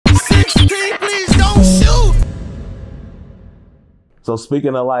So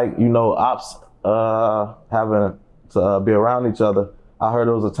speaking of like, you know, ops having to be around each other, I heard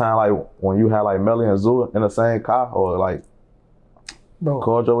there was a time like when you had like Melly and Zoo in the same car or like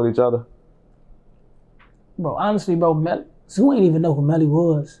cordial with each other. Bro, honestly, bro, Zoo ain't even know who Melly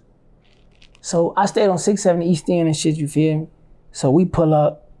was. So I stayed on 670 East End and shit, you feel me? So we pull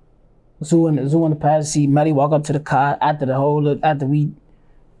up, Zoo in the passenger seat, Melly walk up to the car after we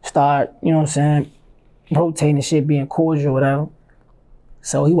start, you know what I'm saying, rotating and shit, being cordial, whatever.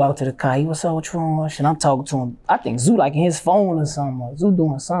 So he walked to the car, he was so what's wrong? And I'm talking to him. I think Zoo like in his phone or something, or Zoo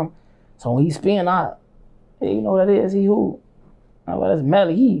doing something. So when he spin out, hey, you know what that is? He who? Oh, well, that's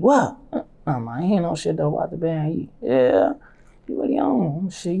Melly. He what? I ain't no shit though about the band. Yeah, he really on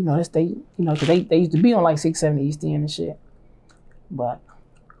shit. You know, cause they used to be on like 670 East End and shit. But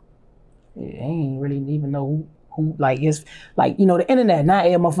yeah, he ain't really even know who like his, like, you know, the internet, not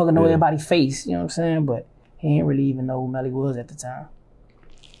every motherfucker know everybody's face, you know what I'm saying? But he ain't really even know who Melly was at the time.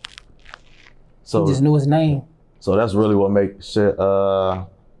 So he just knew his name. So that's really what makes shit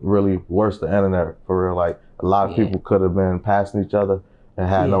really worse, the internet, for real. Like a lot of people could have been passing each other and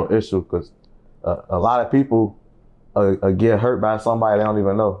had no issue, because a lot of people get hurt by somebody they don't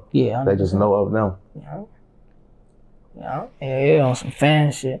even know. Yeah, they just know of them. Yeah, on some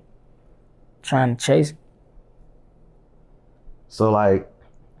fan shit, trying to chase it. So like,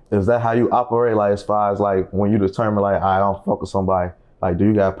 is that how you operate? Like as far as like when you determine like I don't fuck with somebody, like do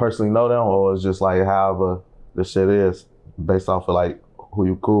you guys personally know them, or it's just like however the shit is based off of like who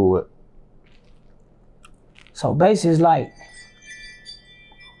you cool with? So basically it's like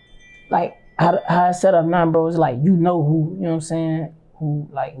how it's set up now, bro, it's like you know who, you know what I'm saying, who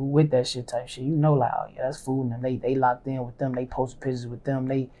with that shit type shit. You know, like, oh yeah, that's food, and they locked in with them, they post pictures with them,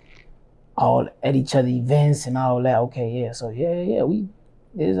 they all at each other events and all that. Okay, yeah, so yeah, we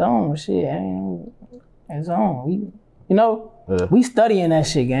it's on shit, it's on. We, you know, we studying that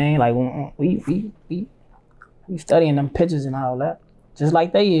shit, gang. Like we studying them pictures and all that, just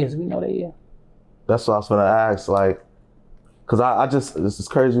like they is. We know they is. That's what I was gonna ask, like, cause I just, this is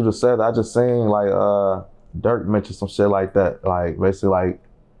crazy you just said that. I just seen like Durk mention some shit like that, like basically like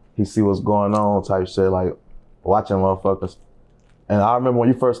he see what's going on type shit, like watching motherfuckers. And I remember when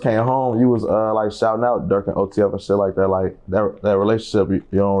you first came home, you was like shouting out Durk and OTF and shit like that. Like that relationship,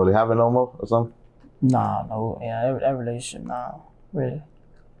 you don't really have it no more or something? Nah, no, yeah, that relationship, nah, really.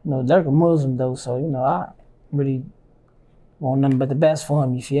 You know, Durk a Muslim though, so you know, I really want nothing but the best for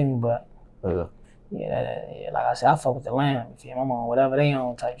him, you feel me? But yeah, like I said, I fuck with the lamb, you feel me? I'm on whatever they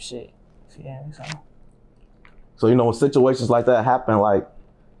on type shit, you feel me? So you know, when situations like that happen, like,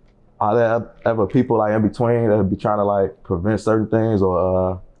 are there ever people like in between that be trying to like prevent certain things,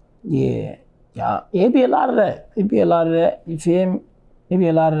 or Yeah, it'd be a lot of that. You feel me? It'd be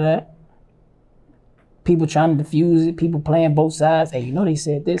a lot of that. People trying to diffuse it, people playing both sides. Hey, you know they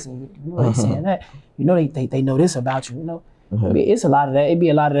said this, and you know they saying that. You know they know this about you, you know? It's a lot of that. It'd be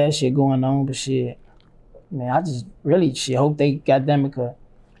a lot of that shit going on, but shit, man, I just really hope they goddamn it could,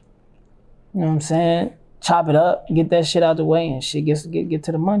 you know what I'm saying, chop it up, get that shit out the way, and shit get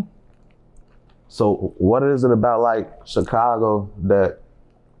to the money. So what is it about like Chicago that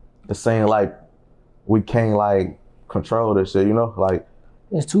it's saying like we can't like control this shit, you know? Like,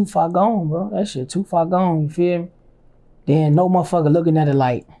 it's too far gone, bro. That shit too far gone, you feel me? Then no motherfucker looking at it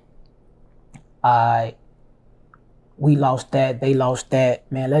like, we lost that, they lost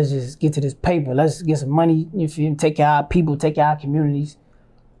that. Man, let's just get to this paper. Let's get some money, you feel me? Take care of our people, take care of our communities.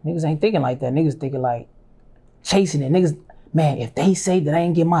 Niggas ain't thinking like that. Niggas thinking like chasing it. Niggas, man, if they say that I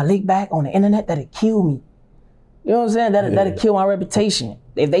ain't get my lick back on the internet, that'll kill me. You know what I'm saying? That'll kill my reputation.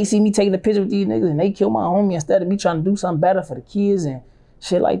 If they see me taking a picture with these niggas and they kill my homie instead of me trying to do something better for the kids and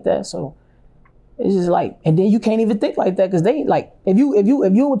shit like that. So it's just like, and then you can't even think like that, because they like, if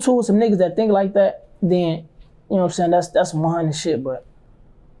you were told some niggas that think like that, then you know what I'm saying, that's some 100 shit. But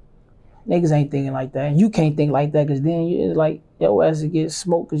niggas ain't thinking like that, and you can't think like that, because then it's like your ass get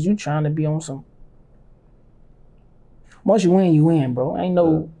smoked because you trying to be on some. Once you win, bro. Ain't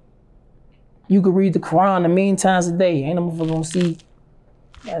no. You could read the Quran a million times a day. Ain't no motherfucker gonna see.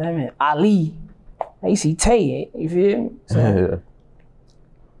 I mean, Ali. They see Tay. You feel me? So,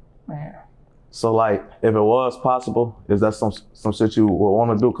 man. So like, if it was possible, is that some shit you would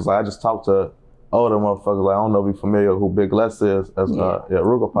want to do? Because I just talked to older motherfuckers. Like, I don't know if you're familiar who Big Les is as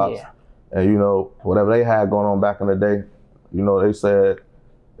Ruger Pops. Yeah. And you know, whatever they had going on back in the day, you know, they said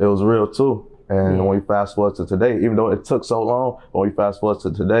it was real too. And when we fast forward to today, even though it took so long, when we fast forward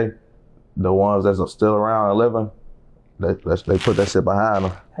to today, the ones that's still around and living, they put that shit behind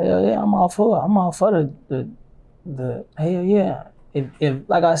them. Hell yeah, I'm all for it. I'm all for the hell yeah. If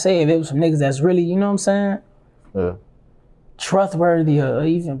like I say, if it was some niggas that's really, you know what I'm saying? trustworthy or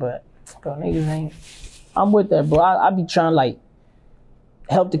even, but bro, niggas ain't. I'm with that, bro. I be trying to like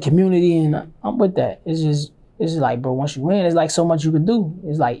help the community, and I'm with that. It's just like, bro, once you win, it's like so much you can do.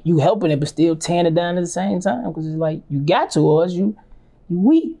 It's like you helping it, but still tearing it down at the same time, because it's like you got to, or else you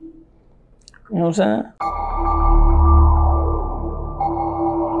weak. You know what I'm saying?